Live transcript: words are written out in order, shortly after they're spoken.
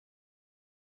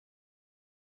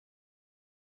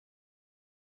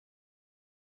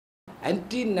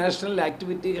anti-national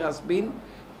activity has been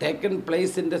taken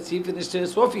place in the Chief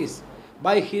Minister's office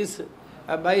by his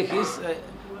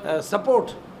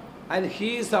support, and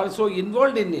he is also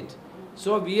involved in it.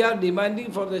 So we are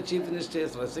demanding for the Chief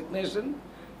Minister's resignation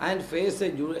and face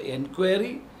a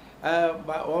inquiry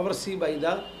overseen by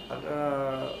the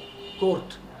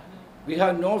court. We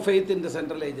have no faith in the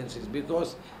central agencies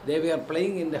because they were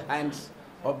playing in the hands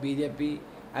of BJP,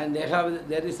 and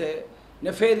there is a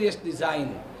nefarious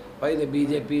design by the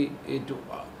BJP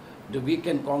to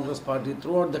weaken Congress party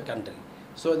throughout the country.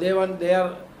 So they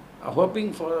are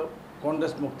hoping for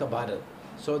Congress Mukta Bharat.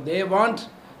 So they want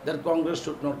that Congress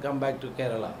should not come back to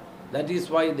Kerala. That is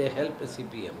why they helped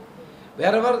CPM.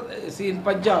 Wherever, see in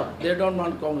Punjab, they don't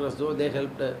want Congress, though they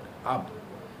helped up.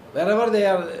 Wherever they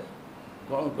are,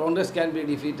 Congress can be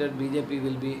defeated, BJP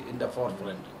will be in the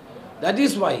forefront. That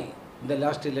is why in the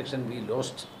last election we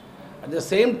lost. At the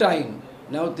same time,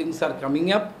 now things are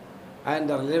coming up and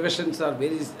the revelations are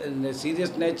very in a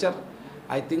serious nature.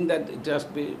 I think that it has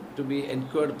to be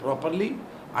enquired properly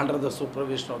under the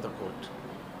supervision of the court.